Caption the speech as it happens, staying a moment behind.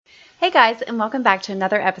Hey guys, and welcome back to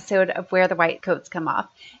another episode of Where the White Coats Come Off.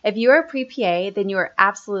 If you are a pre-PA, then you are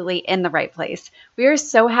absolutely in the right place. We are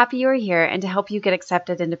so happy you are here and to help you get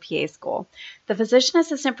accepted into PA school. The physician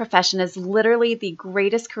assistant profession is literally the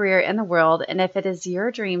greatest career in the world, and if it is your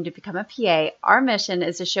dream to become a PA, our mission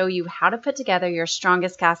is to show you how to put together your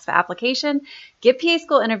strongest CASPA application, get PA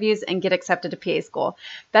school interviews, and get accepted to PA school.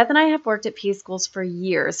 Beth and I have worked at PA schools for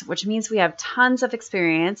years, which means we have tons of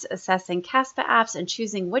experience assessing CASPA apps and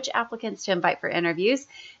choosing which applicants to invite for interviews,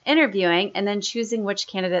 interviewing, and then choosing which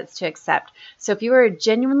candidates to accept. So if you are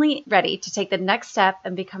genuinely ready to take the next step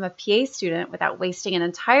and become a PA student without wasting an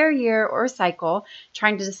entire year or cycle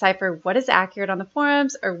trying to decipher what is accurate on the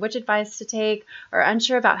forums or which advice to take, or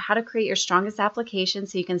unsure about how to create your strongest application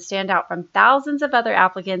so you can stand out from thousands of other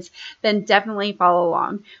applicants, then definitely follow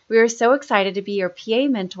along. We are so excited to be your PA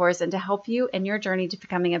mentors and to help you in your journey to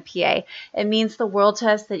becoming a PA. It means the world to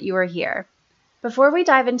us that you are here. Before we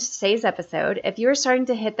dive into today's episode, if you are starting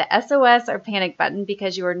to hit the SOS or panic button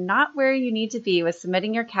because you are not where you need to be with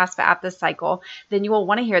submitting your CASPA app this cycle, then you will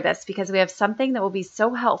want to hear this because we have something that will be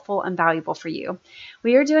so helpful and valuable for you.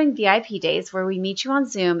 We are doing VIP days where we meet you on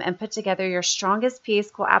Zoom and put together your strongest PA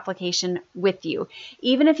school application with you.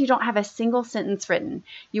 Even if you don't have a single sentence written,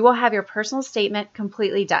 you will have your personal statement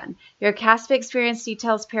completely done, your CASPA experience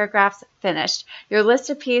details paragraphs finished, your list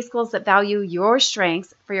of PA schools that value your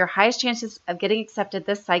strengths for your highest chances of getting accepted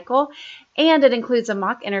this cycle, and it includes a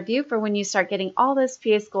mock interview for when you start getting all those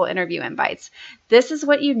PA school interview invites. This is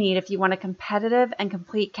what you need if you want a competitive and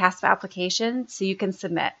complete CASPA application so you can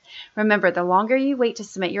submit. Remember, the longer you wait to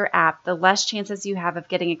submit your app, the less chances you have of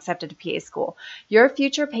getting accepted to PA school. Your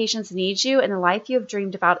future patients need you, and the life you have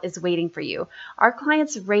dreamed about is waiting for you. Our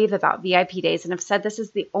clients rave about VIP days and have said this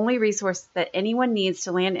is the only resource that anyone needs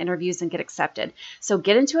to land interviews and get accepted. So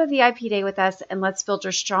get into a VIP day with us and let's build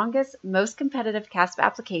your strongest, most competitive CASPA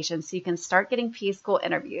application so you can start getting PA school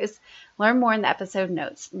interviews. Learn more in the episode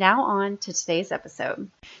notes. Now on to today's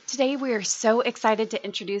episode. Today we are so excited to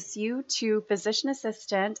introduce you to physician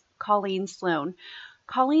assistant Colleen Sloan.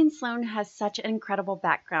 Colleen Sloan has such an incredible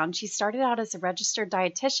background. She started out as a registered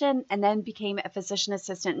dietitian and then became a physician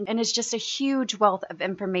assistant and is just a huge wealth of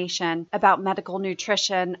information about medical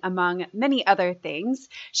nutrition, among many other things.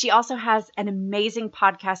 She also has an amazing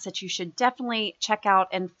podcast that you should definitely check out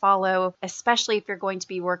and follow, especially if you're going to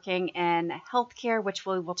be working in healthcare, which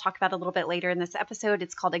we will talk about a little bit later in this episode.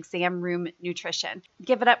 It's called Exam Room Nutrition.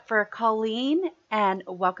 Give it up for Colleen and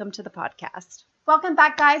welcome to the podcast. Welcome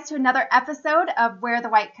back, guys, to another episode of Where the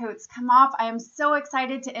White Coats Come Off. I am so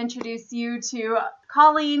excited to introduce you to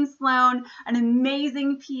Colleen Sloan, an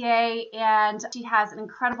amazing PA, and she has an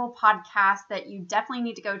incredible podcast that you definitely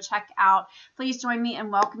need to go check out. Please join me in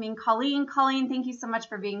welcoming Colleen. Colleen, thank you so much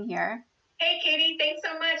for being here. Hey, Katie. Thanks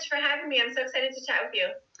so much for having me. I'm so excited to chat with you.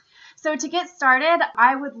 So to get started,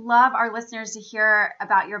 I would love our listeners to hear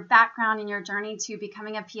about your background and your journey to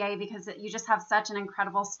becoming a PA because you just have such an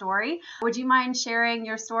incredible story. Would you mind sharing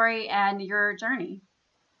your story and your journey?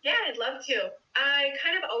 Yeah, I'd love to. I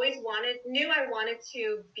kind of always knew I wanted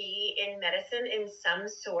to be in medicine in some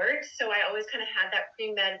sort, so I always kind of had that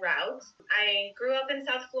pre-med route. I grew up in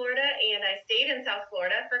South Florida, and I stayed in South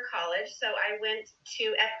Florida for college, so I went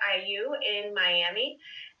to FIU in Miami.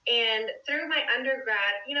 And through my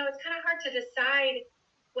undergrad, it's kind of hard to decide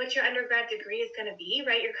what your undergrad degree is going to be,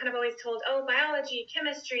 right? You're kind of always told, oh, biology,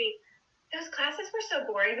 chemistry. Those classes were so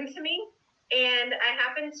boring to me. And I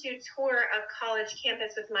happened to tour a college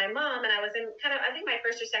campus with my mom, and I was in I think my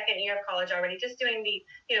first or second year of college already, just doing the,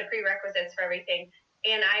 prerequisites for everything.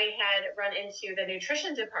 And I had run into the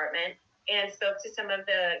nutrition department and spoke to some of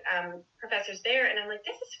the professors there. And I'm like,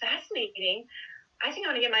 this is fascinating. I think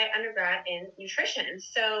I want to get my undergrad in nutrition.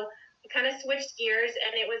 So I kind of switched gears,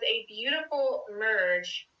 and it was a beautiful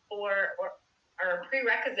merge or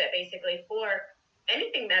prerequisite basically for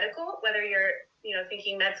anything medical, whether you're,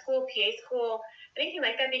 thinking med school, PA school, anything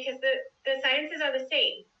like that, because the sciences are the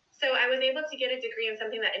same. So I was able to get a degree in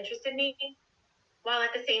something that interested me while at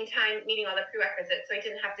the same time meeting all the prerequisites, so I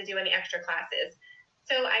didn't have to do any extra classes.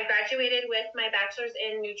 So I graduated with my bachelor's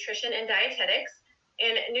in nutrition and dietetics.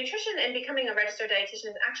 And nutrition and becoming a registered dietitian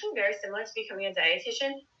is actually very similar to becoming a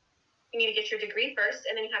dietitian. You need to get your degree first,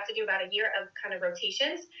 and then you have to do about a year of kind of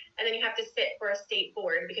rotations, and then you have to sit for a state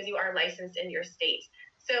board because you are licensed in your state.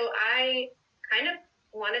 So I kind of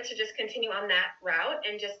wanted to just continue on that route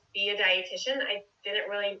and just be a dietitian. I didn't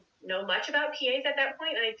really know much about PAs at that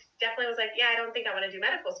point, and I definitely was like, I don't think I want to do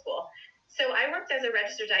medical school. So I worked as a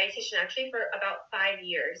registered dietitian actually for about 5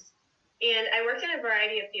 years. And I worked in a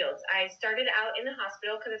variety of fields. I started out in the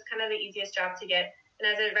hospital because it's kind of the easiest job to get. And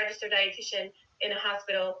as a registered dietitian in a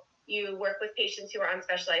hospital, You work with patients who are on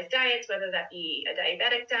specialized diets, whether that be a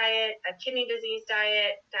diabetic diet, a kidney disease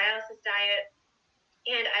diet, dialysis diet.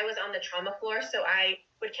 And I was on the trauma floor, so I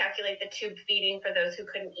would calculate the tube feeding for those who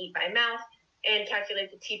couldn't eat by mouth and calculate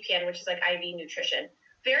the TPN, which is like IV nutrition.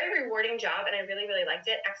 Very rewarding job, and I really, really liked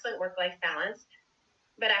it. Excellent work-life balance.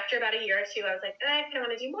 But after about a year or two, I was like, I kind of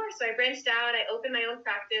want to do more. So I branched out. I opened my own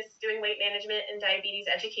practice doing weight management and diabetes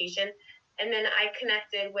education. And then I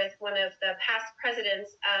connected with one of the past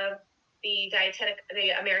presidents of the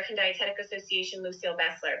American Dietetic Association, Lucille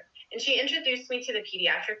Bessler. And she introduced me to the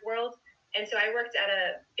pediatric world. And so I worked at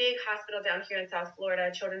a big hospital down here in South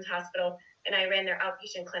Florida, Children's Hospital, and I ran their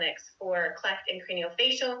outpatient clinics for cleft and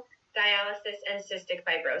craniofacial, dialysis, and cystic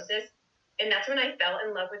fibrosis. And that's when I fell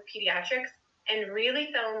in love with pediatrics and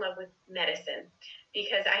really fell in love with medicine,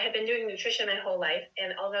 because I had been doing nutrition my whole life.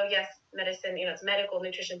 And although, yes, medicine, it's medical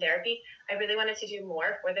nutrition therapy, I really wanted to do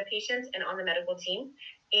more for the patients and on the medical team.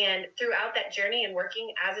 And throughout that journey and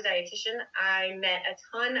working as a dietitian, I met a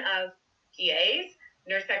ton of PAs,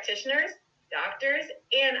 nurse practitioners, doctors,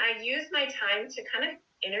 and I used my time to kind of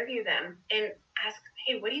interview them and ask,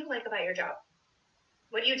 hey, what do you like about your job?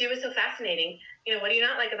 What do you do is so fascinating? What do you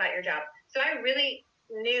not like about your job? So I really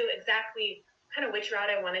knew exactly kind of which route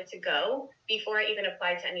I wanted to go before I even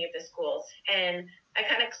applied to any of the schools. And I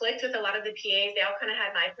kind of clicked with a lot of the PAs. They all kind of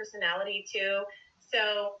had my personality too.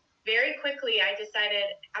 So very quickly I decided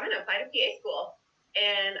I'm going to apply to PA school.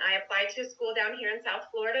 And I applied to a school down here in South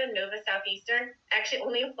Florida, Nova Southeastern. I actually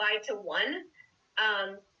only applied to one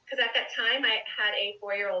because at that time I had a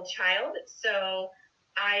 4-year-old child. So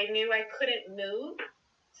I knew I couldn't move.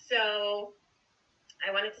 So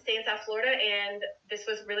I wanted to stay in South Florida, and this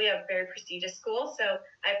was really a very prestigious school. So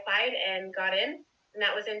I applied and got in, and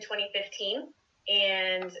that was in 2015,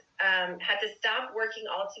 and had to stop working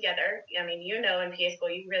altogether. I mean, in PA school,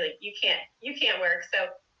 you can't work. So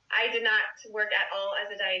I did not work at all as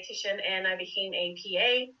a dietitian, and I became a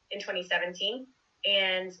PA in 2017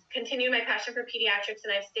 and continued my passion for pediatrics,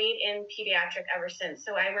 and I've stayed in pediatric ever since.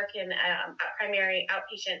 So I work in a primary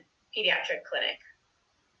outpatient pediatric clinic.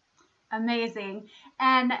 Amazing.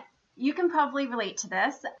 And you can probably relate to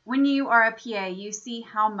this. When you are a PA, you see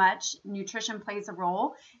how much nutrition plays a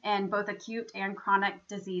role in both acute and chronic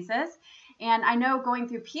diseases. And I know going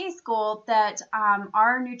through PA school that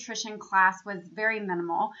our nutrition class was very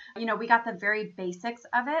minimal. We got the very basics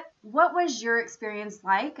of it. What was your experience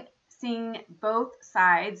like seeing both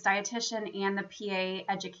sides, dietitian and the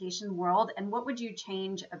PA education world? And what would you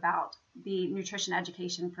change about the nutrition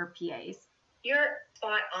education for PAs? You're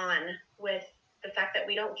spot on with the fact that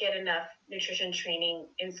we don't get enough nutrition training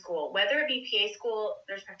in school, whether it be PA school,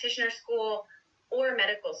 nurse practitioner school, or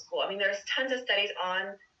medical school. I mean, there's tons of studies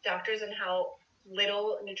on doctors and how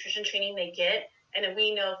little nutrition training they get. And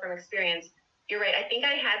we know from experience, you're right. I think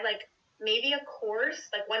I had maybe a course,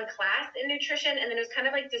 one class in nutrition, and then it was kind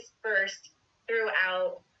of dispersed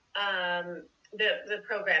throughout the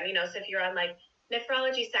program, So if you're on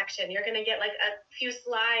nephrology section, you're going to get a few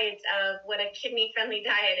slides of what a kidney-friendly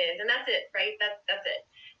diet is, and that's it, right? That's it.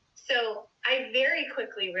 So I very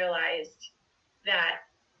quickly realized that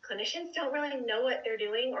clinicians don't really know what they're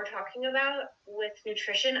doing or talking about with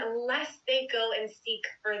nutrition unless they go and seek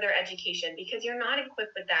further education, because you're not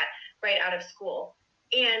equipped with that right out of school.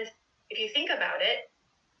 And if you think about it,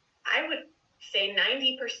 I would say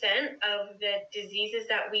 90% of the diseases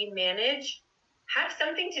that we manage have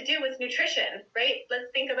something to do with nutrition, right?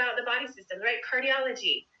 Let's think about the body system, right?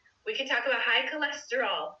 Cardiology. We could talk about high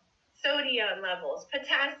cholesterol, sodium levels,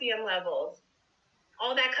 potassium levels.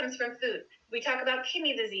 All that comes from food. We talk about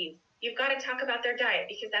kidney disease. You've got to talk about their diet,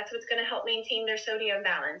 because that's what's going to help maintain their sodium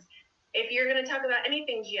balance. If you're going to talk about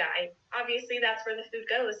anything GI, obviously that's where the food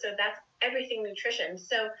goes. So that's everything nutrition.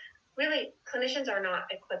 So really, clinicians are not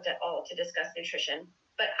equipped at all to discuss nutrition.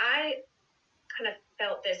 But I kind of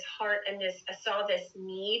felt this heart and I saw this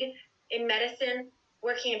need in medicine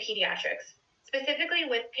working in pediatrics, specifically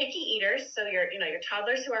with picky eaters. So your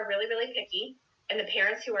toddlers who are really, really picky, and the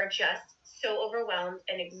parents who are just so overwhelmed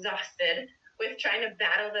and exhausted with trying to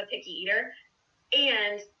battle the picky eater,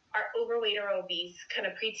 and are overweight or obese, kind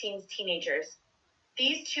of preteens, teenagers.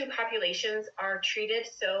 These two populations are treated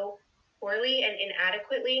so poorly and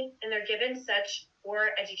inadequately, and they're given such poor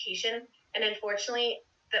education. And unfortunately,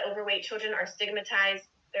 the overweight children are stigmatized,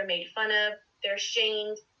 they're made fun of, they're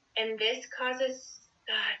shamed, and this causes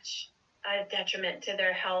such a detriment to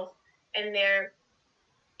their health and their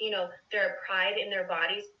pride in their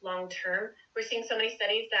bodies long term. We're seeing so many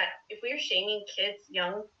studies that if we are shaming kids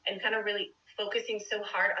young and kind of really focusing so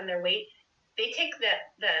hard on their weight, they take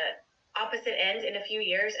the opposite end in a few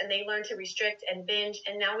years, and they learn to restrict and binge.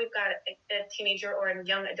 And now we've got a teenager or a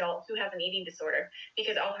young adult who has an eating disorder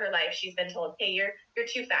because all her life she's been told, hey, you're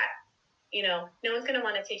too fat. No one's going to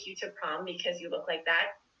want to take you to prom because you look like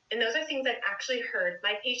that. And those are things I've actually heard.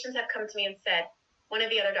 My patients have come to me and said, one of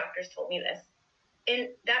the other doctors told me this. And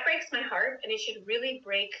that breaks my heart, and it should really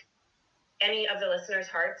break any of the listeners'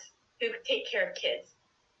 hearts who take care of kids.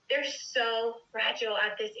 They're so fragile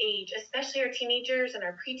at this age, especially our teenagers and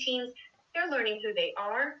our preteens. They're learning who they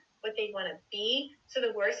are, what they want to be. So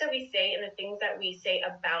the words that we say and the things that we say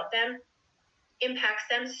about them impacts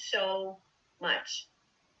them so much.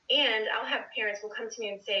 And I'll have parents will come to me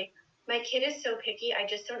and say, my kid is so picky, I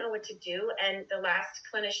just don't know what to do. And the last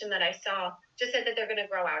clinician that I saw just said that they're going to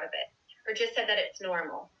grow out of it, or just said that it's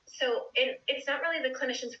normal. So it's not really the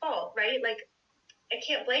clinician's fault, right? Like, I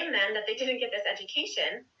can't blame them that they didn't get this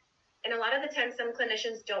education. And a lot of the time, some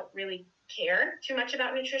clinicians don't really care too much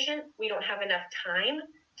about nutrition. We don't have enough time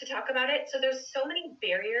to talk about it. So there's so many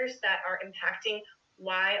barriers that are impacting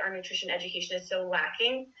why our nutrition education is so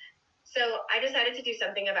lacking. So I decided to do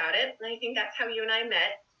something about it. And I think that's how you and I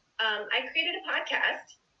met. I created a podcast,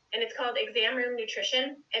 and it's called Exam Room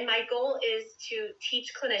Nutrition. And my goal is to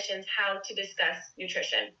teach clinicians how to discuss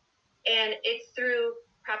nutrition. And it's through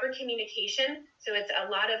proper communication. So it's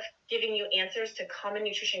a lot of giving you answers to common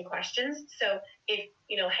nutrition questions. So if,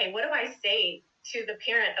 hey, what do I say to the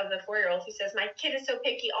parent of the 4-year-old who says, my kid is so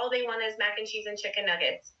picky, all they want is mac and cheese and chicken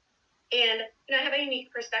nuggets? And I have a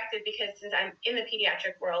unique perspective because since I'm in the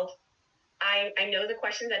pediatric world, I know the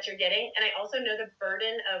questions that you're getting, and I also know the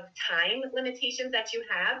burden of time limitations that you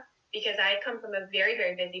have because I come from a very,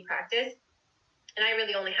 very busy practice, and I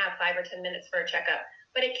really only have 5 or 10 minutes for a checkup,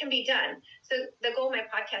 but it can be done. So the goal of my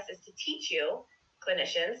podcast is to teach you,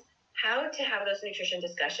 clinicians, how to have those nutrition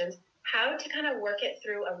discussions, how to kind of work it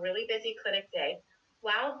through a really busy clinic day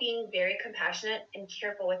while being very compassionate and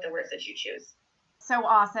careful with the words that you choose. So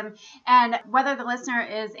awesome. And whether the listener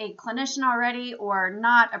is a clinician already or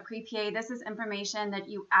not a pre-PA, this is information that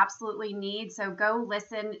you absolutely need. So go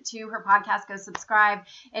listen to her podcast, go subscribe.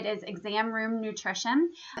 It is Exam Room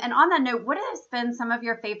Nutrition. And on that note, what has been some of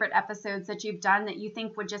your favorite episodes that you've done that you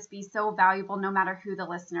think would just be so valuable no matter who the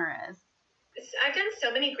listener is? I've done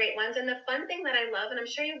so many great ones. And the fun thing that I love, and I'm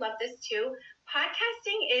sure you love this too,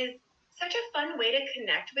 podcasting is such a fun way to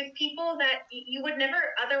connect with people that you would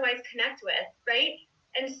never otherwise connect with, right?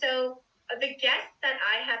 And so the guests that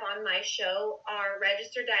I have on my show are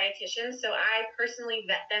registered dietitians. So I personally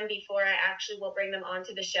vet them before I actually will bring them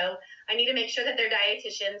onto the show. I need to make sure that they're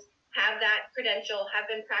dietitians, have that credential, have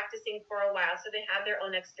been practicing for a while, so they have their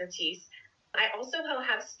own expertise. I also will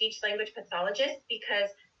have speech language pathologists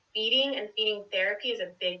because feeding and feeding therapy is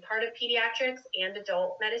a big part of pediatrics and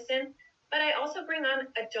adult medicine. But I also bring on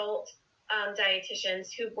adult dietitians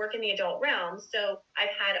who work in the adult realm. So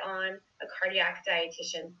I've had on a cardiac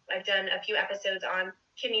dietitian. I've done a few episodes on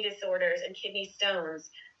kidney disorders and kidney stones.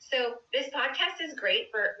 So this podcast is great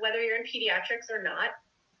for whether you're in pediatrics or not,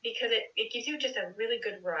 because it gives you just a really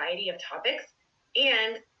good variety of topics.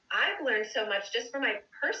 And I've learned so much just from my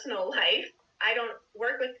personal life. I don't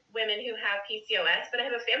work with women who have PCOS, but I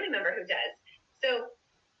have a family member who does. So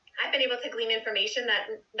I've been able to glean information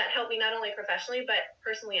that helped me not only professionally, but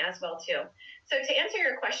personally as well, too. So to answer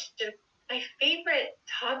your question, my favorite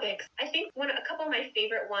topics, I think a couple of my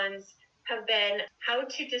favorite ones have been how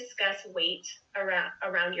to discuss weight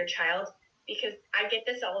around your child, because I get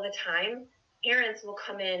this all the time. Parents will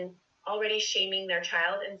come in already shaming their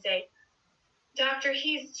child and say, doctor,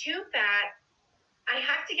 he's too fat. I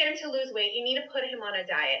have to get him to lose weight. You need to put him on a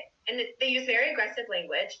diet. And they use very aggressive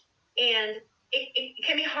language, and it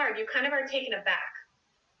can be hard. You kind of are taken aback.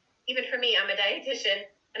 Even for me, I'm a dietitian,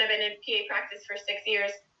 and I've been in PA practice for 6 years.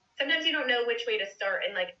 Sometimes you don't know which way to start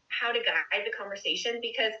and how to guide the conversation,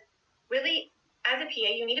 because really, as a PA,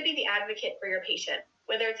 you need to be the advocate for your patient.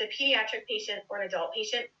 Whether it's a pediatric patient or an adult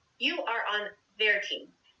patient, you are on their team.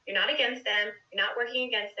 You're not against them. You're not working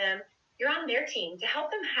against them. You're on their team to help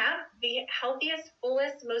them have the healthiest,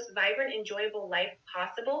 fullest, most vibrant, enjoyable life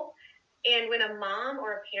possible. And when a mom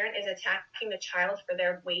or a parent is attacking the child for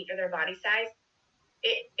their weight or their body size,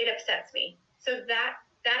 it upsets me. So that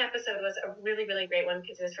episode was a really, really great one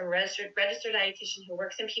because it was from a registered dietitian who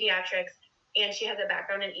works in pediatrics, and she has a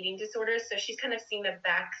background in eating disorders. So she's kind of seen the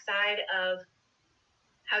backside of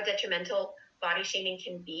how detrimental body shaming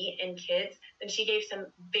can be in kids. And she gave some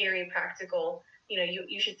very practical,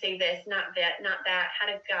 you should say this, not that, how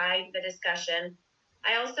to guide the discussion.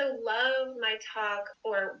 I also love my talk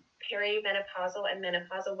for perimenopausal and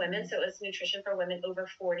menopausal women. So it was nutrition for women over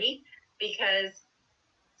 40, because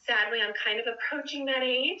sadly I'm kind of approaching that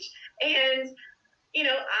age. And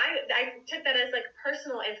I took that as like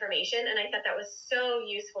personal information, and I thought that was so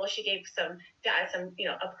useful. She gave some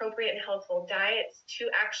appropriate and helpful diets to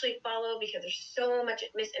actually follow, because there's so much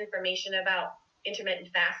misinformation about intermittent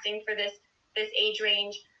fasting for this age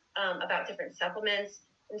range, about different supplements.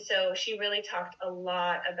 And so she really talked a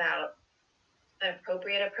lot about an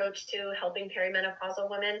appropriate approach to helping perimenopausal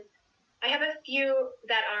women. I have a few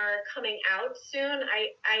that are coming out soon.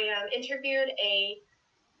 I interviewed a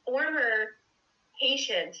former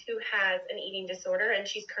patient who has an eating disorder, and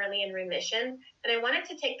she's currently in remission. And I wanted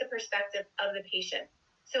to take the perspective of the patient.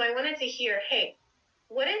 So I wanted to hear, hey,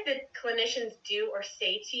 what did the clinicians do or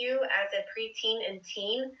say to you as a preteen and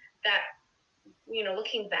teen that,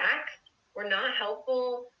 looking back, were not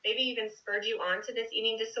helpful, maybe even spurred you on to this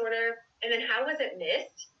eating disorder? And then how was it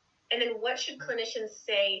missed? And then what should clinicians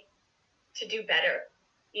say to do better?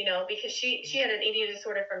 Because she had an eating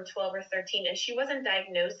disorder from 12 or 13, and she wasn't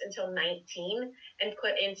diagnosed until 19 and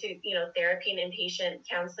put into, therapy and inpatient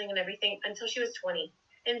counseling and everything until she was 20.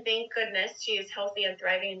 And thank goodness she is healthy and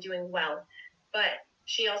thriving and doing well. But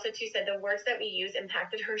she also too said the words that we use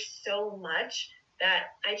impacted her so much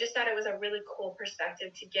that I just thought it was a really cool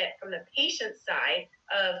perspective to get from the patient side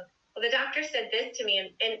of, well, the doctor said this to me,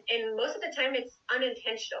 and most of the time it's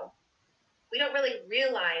unintentional. We don't really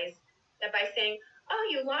realize that by saying, oh,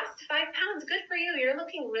 you lost 5 pounds, good for you, you're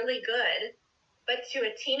looking really good. But to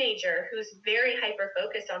a teenager who's very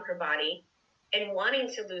hyper-focused on her body and wanting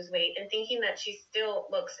to lose weight and thinking that she still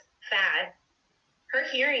looks fat, her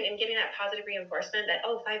hearing and getting that positive reinforcement that,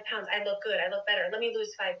 oh, 5 pounds, I look good, I look better, let me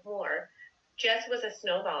lose 5 more, just was a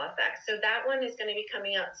snowball effect. So that one is going to be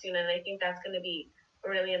coming out soon, and I think that's going to be a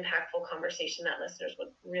really impactful conversation that listeners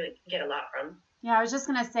would really get a lot from. Yeah, I was just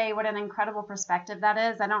going to say what an incredible perspective that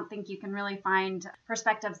is. I don't think you can really find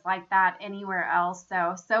perspectives like that anywhere else.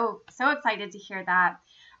 So excited to hear that.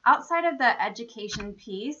 Outside of the education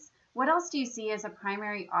piece, what else do you see as a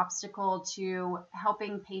primary obstacle to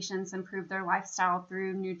helping patients improve their lifestyle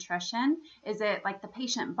through nutrition? Is it like the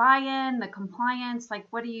patient buy-in, the compliance? Like,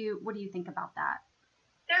 what do you think about that?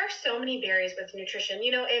 There are so many barriers with nutrition.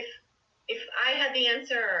 If I had the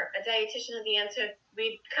answer or a dietitian had the answer,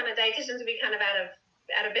 dietitians would be kind of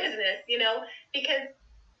out of business, because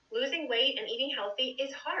losing weight and eating healthy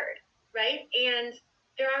is hard, right? And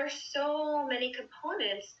there are so many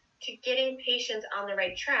components to getting patients on the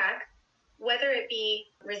right track, whether it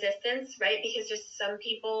be resistance, right? Because just some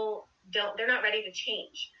people they're not ready to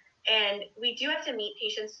change. And we do have to meet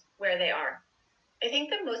patients where they are. I think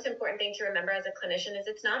the most important thing to remember as a clinician is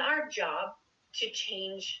it's not our job to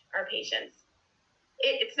change our patients.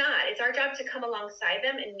 It's not. It's our job to come alongside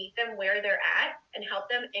them and meet them where they're at and help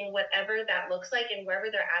them in whatever that looks like and wherever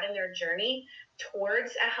they're at in their journey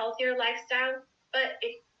towards a healthier lifestyle. But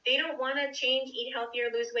if they don't want to change, eat healthier,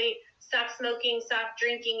 lose weight, stop smoking, stop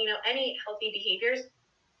drinking, any healthy behaviors, it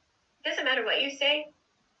doesn't matter what you say,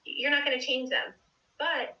 you're not going to change them.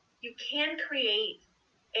 But you can create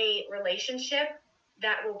a relationship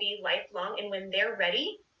that will be lifelong, and when they're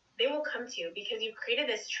ready, they will come to you because you've created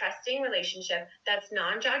this trusting relationship that's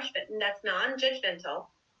non-judgmental,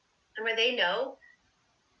 and where they know,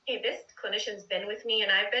 hey, this clinician's been with me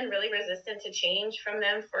and I've been really resistant to change from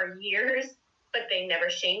them for years, but they never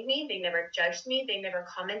shamed me, they never judged me, they never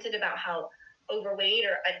commented about how overweight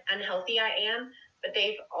or unhealthy I am, but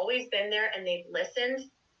they've always been there and they've listened.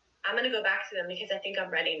 I'm going to go back to them because I think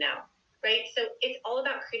I'm ready now, right? So it's all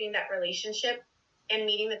about creating that relationship and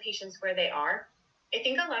meeting the patients where they are. I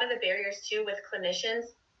think a lot of the barriers too with clinicians,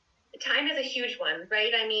 time is a huge one,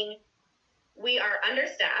 right? I mean, we are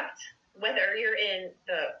understaffed, whether you're a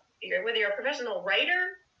professional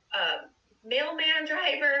writer, mailman,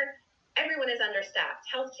 driver, everyone is understaffed,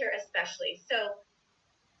 healthcare especially. So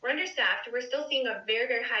we're understaffed. We're still seeing a very,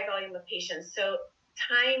 very high volume of patients. So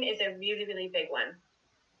time is a really, really big one.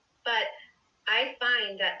 But I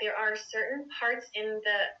find that there are certain parts in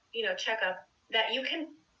the, checkup that you can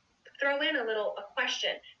throw in a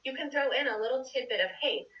question. You can throw in a little tidbit of,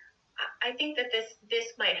 hey, I think that this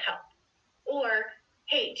might help. Or,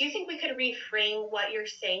 hey, do you think we could reframe what you're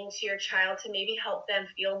saying to your child to maybe help them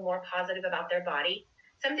feel more positive about their body?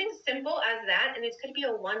 Something simple as that, and it could be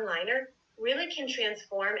a one-liner, really can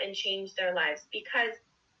transform and change their lives, because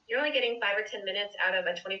you're only getting 5 or 10 minutes out of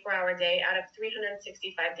a 24-hour day, out of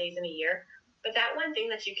 365 days in a year. But that one thing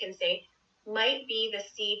that you can say might be the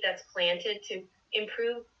seed that's planted to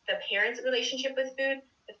improve the parents' relationship with food,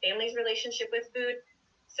 the family's relationship with food.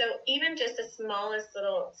 So even just the smallest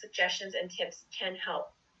little suggestions and tips can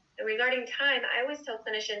help. And regarding time, I always tell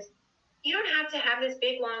clinicians, you don't have to have this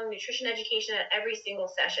big, long nutrition education at every single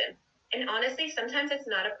session. And honestly, sometimes it's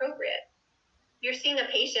not appropriate. You're seeing a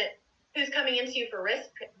patient who's coming into you for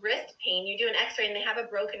wrist pain, you do an x-ray and they have a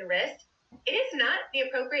broken wrist, it is not the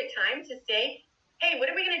appropriate time to say, hey, what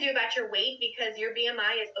are we going to do about your weight because your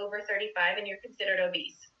BMI is over 35 and you're considered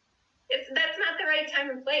obese? That's not the right time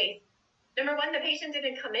and place. Number one, the patient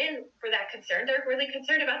didn't come in for that concern. They're really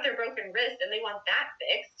concerned about their broken wrist and they want that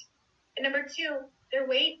fixed. And number two, their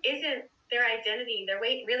weight isn't their identity. Their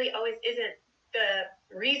weight really always isn't the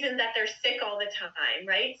reason that they're sick all the time,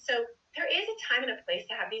 right? So there is a time and a place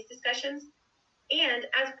to have these discussions. And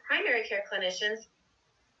as primary care clinicians,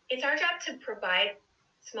 it's our job to provide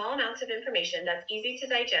small amounts of information that's easy to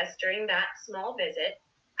digest during that small visit,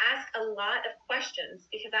 ask a lot of questions,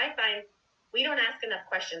 because I find we don't ask enough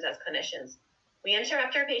questions as clinicians. We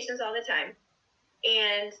interrupt our patients all the time.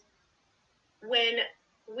 And when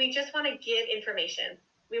we just want to give information,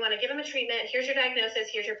 we want to give them a treatment, here's your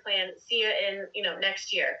diagnosis, here's your plan, see you in,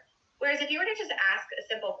 next year. Whereas if you were to just ask a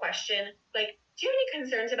simple question, like, do you have any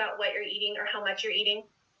concerns about what you're eating or how much you're eating?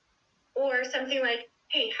 Or something like,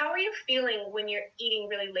 hey, how are you feeling when you're eating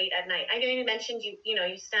really late at night? I know you mentioned you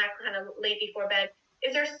snack kind of late before bed.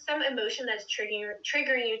 Is there some emotion that's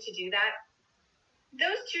triggering you to do that?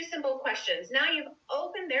 Those two simple questions. Now you've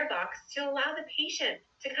opened their box to allow the patient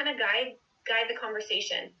to kind of guide the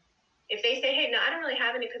conversation. If they say, hey, no, I don't really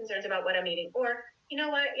have any concerns about what I'm eating, or, you know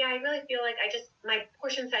what, yeah, I really feel like my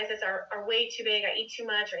portion sizes are way too big, I eat too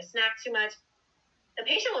much, or I snack too much, the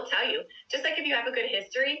patient will tell you. Just like if you have a good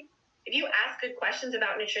history, if you ask good questions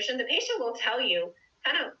about nutrition, the patient will tell you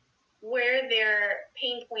kind of where their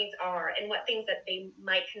pain points are and what things that they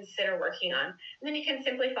might consider working on. And then you can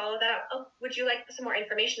simply follow that up. Oh, would you like some more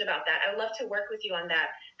information about that? I would love to work with you on that.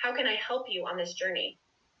 How can I help you on this journey?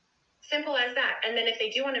 Simple as that. And then if they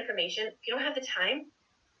do want information, if you don't have the time,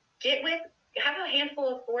 have a handful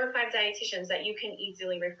of 4 or 5 dietitians that you can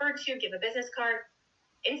easily refer to, give a business card.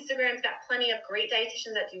 Instagram's got plenty of great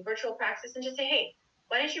dietitians that do virtual practice, and just say, hey,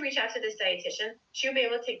 why don't you reach out to this dietitian? She'll be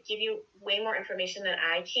able to give you way more information than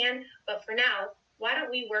I can. But for now, why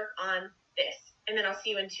don't we work on this? And then I'll see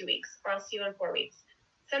you in 2 weeks, or I'll see you in 4 weeks.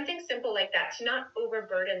 Something simple like that to not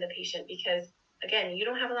overburden the patient, because, again, you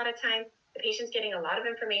don't have a lot of time. The patient's getting a lot of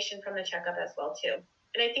information from the checkup as well, too.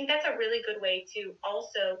 And I think that's a really good way to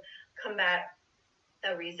also combat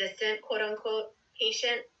a resistant, quote-unquote,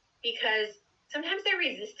 patient, because sometimes they're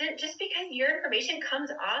resistant just because your information comes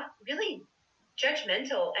off really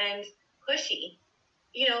judgmental and pushy.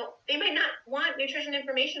 They might not want nutrition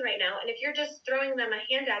information right now, and if you're just throwing them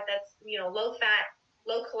a handout that's, low fat,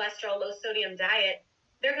 low cholesterol, low sodium diet,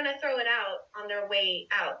 they're going to throw it out on their way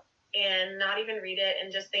out and not even read it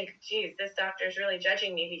and just think, geez, this doctor's really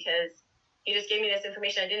judging me because he just gave me this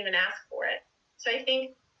information. I didn't even ask for it. So I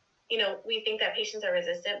think, we think that patients are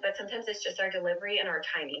resistant, but sometimes it's just our delivery and our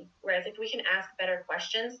timing. Whereas if we can ask better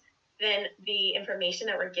questions, then the information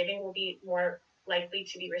that we're giving will be more likely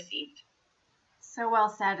to be received. So well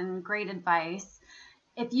said and great advice.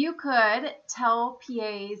 If you could tell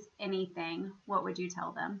PAs anything, what would you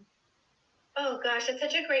tell them? Oh gosh, that's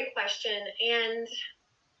such a great question. And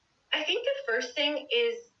I think the first thing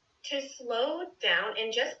is to slow down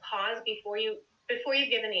and just pause before you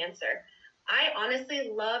give an answer. I honestly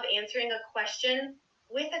love answering a question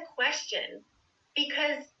with a question,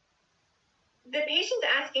 because the patient's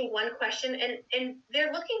asking one question and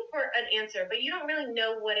they're looking for an answer, but you don't really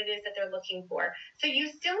know what it is that they're looking for. So you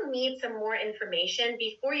still need some more information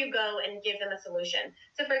before you go and give them a solution.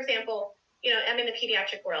 So for example, I'm in the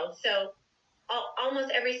pediatric world, so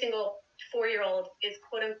almost every single 4-year-old is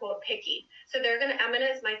quote unquote picky. So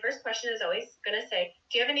my first question is always gonna say,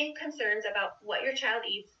 do you have any concerns about what your child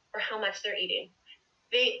eats or how much they're eating?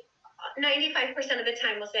 They 95% of the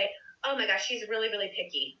time will say, oh my gosh, she's really, really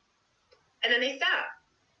picky. And then they stop.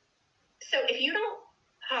 So if you don't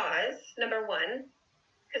pause, number one,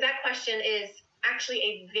 because that question is actually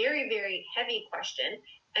a very, very heavy question.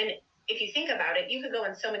 And if you think about it, you could go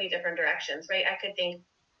in so many different directions, right? I could think,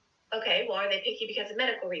 okay, well, are they picky because of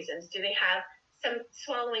medical reasons? Do they have some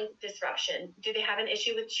swallowing disruption? Do they have an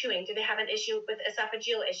issue with chewing? Do they have an issue with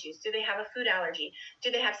esophageal issues? Do they have a food allergy? Do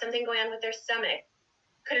they have something going on with their stomach?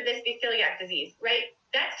 Could this be celiac disease, right?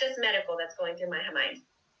 That's just medical that's going through my mind.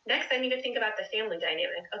 Next, I need to think about the family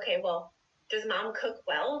dynamic. Okay, well, does mom cook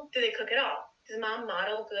well? Do they cook at all? Does mom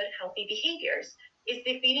model good, healthy behaviors? Is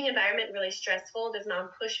the feeding environment really stressful? Does mom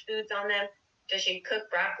push foods on them? Does she cook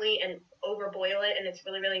broccoli and overboil it and it's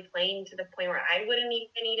really, really plain to the point where I wouldn't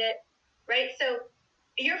even eat it, right? So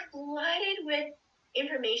you're flooded with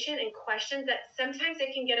information and questions that sometimes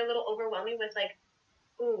it can get a little overwhelming with, like,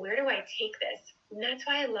 ooh, where do I take this? And that's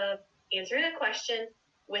why I love answering a question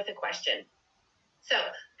with a question. So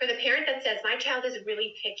for the parent that says, my child is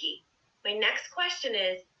really picky, my next question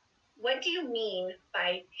is, what do you mean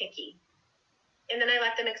by picky? And then I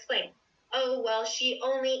let them explain. Oh, well, she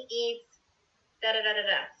only eats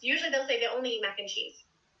da-da-da-da-da. So usually they'll say they only eat mac and cheese.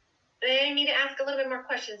 They need to ask a little bit more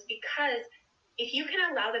questions, because if you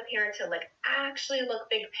can allow the parent to actually look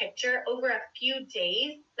big picture over a few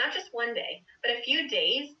days, not just one day, but a few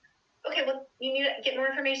days, okay, well, you need to get more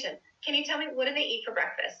information. Can you tell me, what do they eat for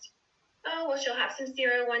breakfast? Oh, well, she'll have some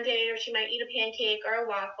cereal one day, or she might eat a pancake or a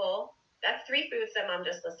waffle. That's 3 foods that mom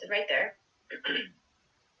just listed right there.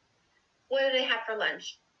 What do they have for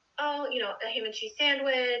lunch? Oh, a ham and cheese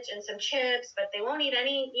sandwich and some chips, but they won't eat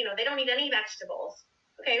any, they don't eat any vegetables.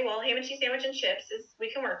 Okay, well, ham and cheese sandwich and chips,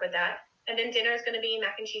 we can work with that. And then dinner is going to be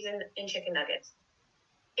mac and cheese and chicken nuggets.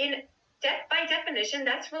 By definition,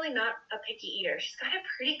 that's really not a picky eater. She's got a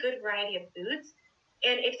pretty good variety of foods.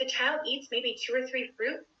 And if the child eats maybe 2 or 3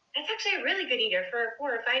 fruit, that's actually a really good eater for a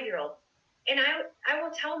 4 or 5-year-old. And I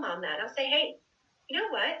will tell mom that. I'll say, hey, you know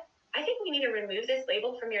what? I think we need to remove this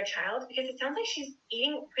label from your child, because it sounds like she's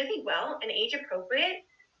eating really well and age appropriate.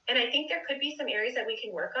 And I think there could be some areas that we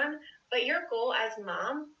can work on. But your goal as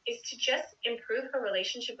mom is to just improve her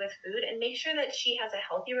relationship with food and make sure that she has a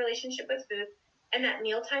healthy relationship with food, and that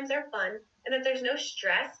meal times are fun, and that there's no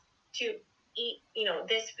stress to eat,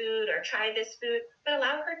 this food or try this food, but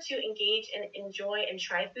allow her to engage and enjoy and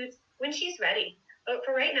try foods when she's ready. But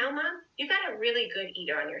for right now, mom, you've got a really good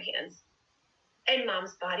eater on your hands. And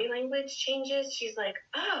mom's body language changes. She's like,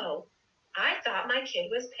 oh, I thought my kid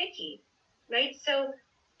was picky, right? So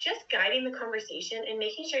just guiding the conversation and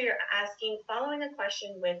making sure you're following a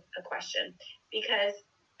question with a question. Because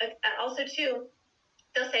also too,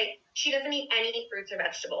 they'll say, she doesn't eat any fruits or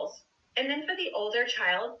vegetables. And then for the older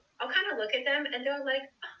child, I'll kind of look at them and they're like,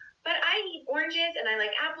 but I eat oranges and I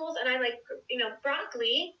like apples and I like,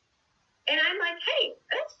 broccoli. And I'm like, hey,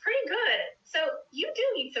 that's pretty good. So you do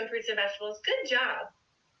eat some fruits and vegetables. Good job,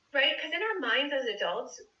 right? Because in our minds as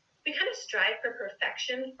adults, we kind of strive for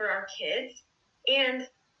perfection for our kids. And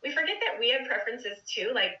we forget that we have preferences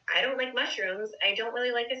too. Like, I don't like mushrooms. I don't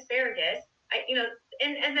really like asparagus.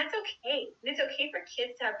 And that's okay. It's okay for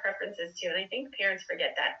kids to have preferences too. And I think parents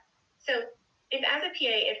forget that. So if as a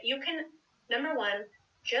PA, if you can, number one,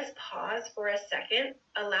 just pause for a second,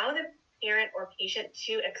 allow the parent or patient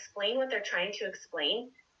to explain what they're trying to explain,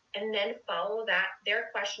 and then follow their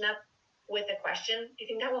question up with a question, I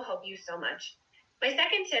think that will help you so much. My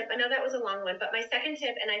second tip, I know that was a long one, but my second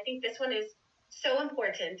tip, and I think this one is so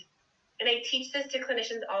important, and I teach this to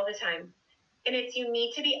clinicians all the time, and it's you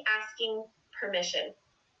need to be asking permission.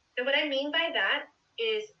 And what I mean by that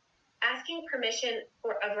is asking permission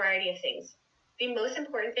for a variety of things. The most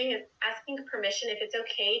important thing is asking permission if it's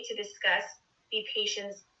okay to discuss the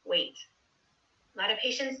patient's weight. A lot of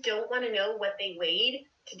patients don't want to know what they weighed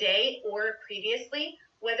today or previously,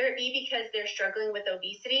 whether it be because they're struggling with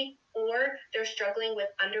obesity or they're struggling with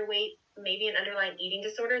underweight, maybe an underlying eating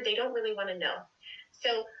disorder. They don't really want to know.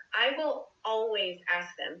 So I will always ask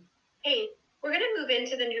them, hey, we're going to move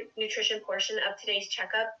into the nutrition portion of today's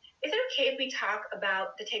checkup. Is it okay if we talk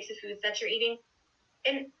about the types of foods that you're eating?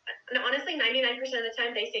 And honestly, 99% of the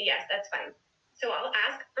time they say, yes, that's fine. So I'll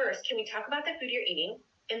ask first, can we talk about the food you're eating?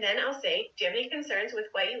 And then I'll say, do you have any concerns with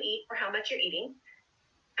what you eat or how much you're eating?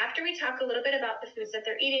 After we talk a little bit about the foods that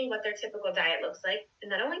they're eating, what their typical diet looks like,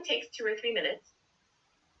 and that only takes 2 or 3 minutes,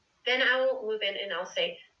 then I will move in and I'll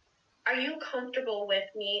say, are you comfortable with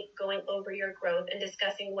me going over your growth and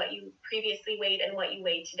discussing what you previously weighed and what you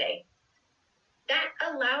weigh today? That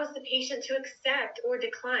allows the patient to accept or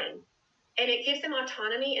decline. And it gives them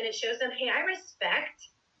autonomy, and it shows them, hey, I respect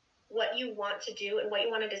what you want to do and what you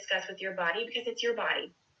want to discuss with your body, because it's your body.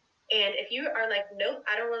 And if you are like, nope,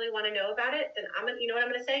 I don't really want to know about it, then you know what I'm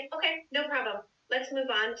going to say? Okay, no problem. Let's move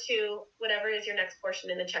on to whatever is your next portion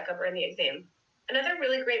in the checkup or in the exam. Another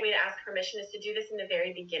really great way to ask permission is to do this in the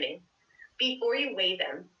very beginning, before you weigh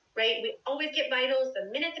them, right? We always get vitals the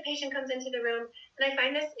minute the patient comes into the room. And I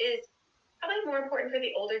find this is probably more important for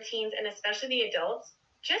the older teens and especially the adults.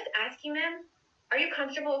 Just asking them, are you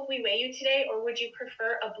comfortable if we weigh you today, or would you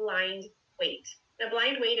prefer a blind weight? A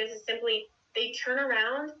blind weight is simply they turn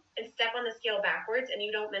around and step on the scale backwards and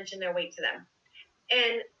you don't mention their weight to them.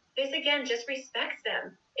 And this, again, just respects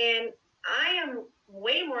them. And I am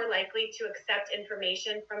way more likely to accept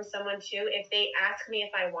information from someone, too, if they ask me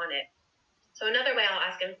if I want it. So another way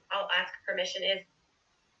I'll ask permission is,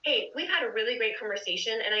 hey, we've had a really great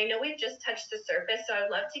conversation, and I know we've just touched the surface, so I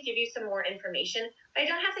would love to give you some more information. But I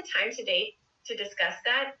don't have the time today to discuss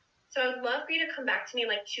that, so I would love for you to come back to me in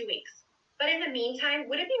like 2 weeks. But in the meantime,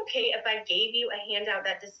 would it be okay if I gave you a handout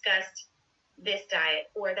that discussed this diet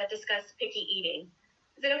or that discussed picky eating?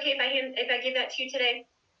 Is it okay if I give that to you today?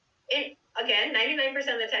 And again, 99%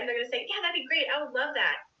 of the time they're going to say, yeah, that'd be great. I would love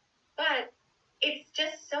that. But it's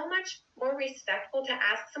just so much more respectful to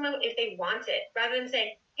ask someone if they want it rather than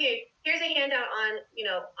saying, hey, here's a handout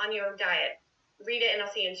on your diet. Read it and I'll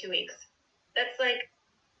see you in 2 weeks. That's like,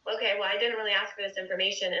 okay, well, I didn't really ask for this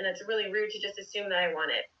information, and it's really rude to just assume that I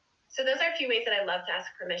want it. So those are a few ways that I love to ask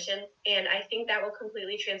permission, and I think that will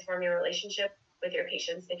completely transform your relationship with your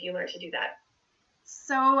patients if you learn to do that.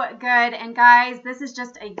 So good. And guys, this is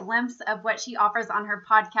just a glimpse of what she offers on her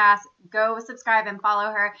podcast. Go subscribe and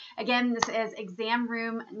follow her. Again, this is Exam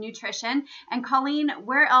Room Nutrition. And Colleen,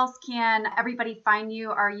 where else can everybody find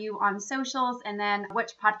you? Are you on socials? And then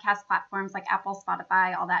which podcast platforms like Apple,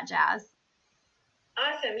 Spotify, all that jazz?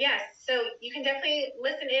 Awesome. Yes. So you can definitely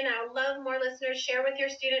listen in. I would love more listeners. Share with your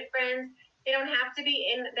student friends. They don't have to be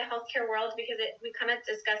in the healthcare world because we kind of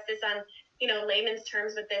discussed this on, layman's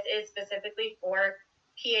terms, but this is specifically for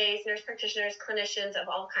PAs, nurse practitioners, clinicians of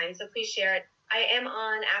all kinds. So please share it. I am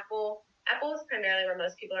on Apple. Apple is primarily where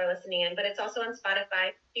most people are listening in, but it's also on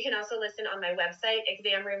Spotify. You can also listen on my website,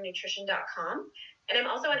 examroomnutrition.com. And I'm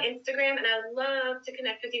also on Instagram, and I would love to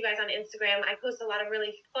connect with you guys on Instagram. I post a lot of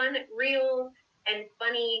really fun reels and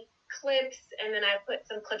funny clips, and then I put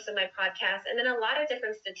some clips of my podcast, and then a lot of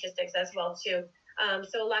different statistics as well too.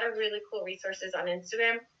 So a lot of really cool resources on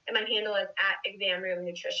Instagram, and my handle is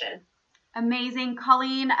 @examroomnutrition. Amazing,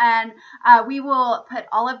 Colleen. And we will put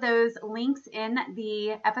all of those links in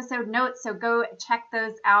the episode notes. So go check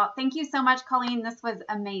those out. Thank you so much, Colleen. This was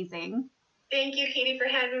amazing. Thank you, Katie, for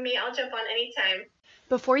having me. I'll jump on anytime.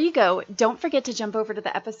 Before you go, don't forget to jump over to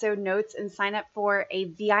the episode notes and sign up for a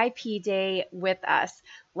VIP day with us.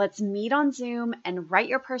 Let's meet on Zoom and write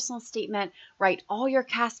your personal statement, write all your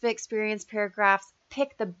CASPA experience paragraphs,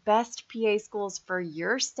 pick the best PA schools for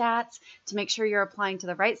your stats to make sure you're applying to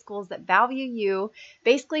the right schools that value you.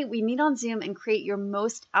 Basically, we meet on Zoom and create your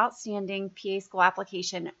most outstanding PA school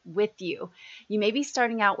application with you. You may be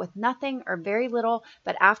starting out with nothing or very little,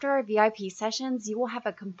 but after our VIP sessions, you will have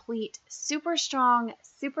a complete, super strong,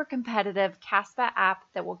 super competitive CASPA app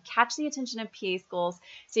that will catch the attention of PA schools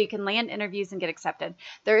so you can land interviews and get accepted.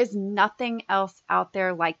 There is nothing else out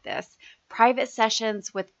there like this. Private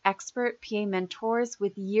sessions with expert PA mentors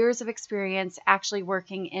with years of experience actually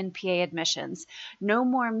working in PA admissions. No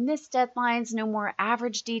more missed deadlines, no more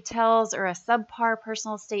average details or a subpar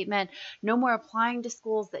personal statement, no more applying to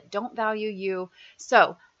schools that don't value you.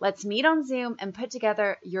 So let's meet on Zoom and put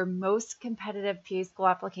together your most competitive PA school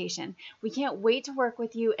application. We can't wait to work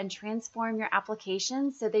with you and transform your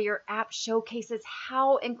application so that your app showcases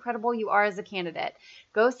how incredible you are as a candidate.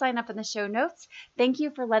 Go sign up in the show notes. Thank you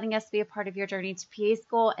for letting us be a part of your journey to PA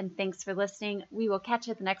school, and thanks for listening. We will catch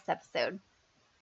you at the next episode.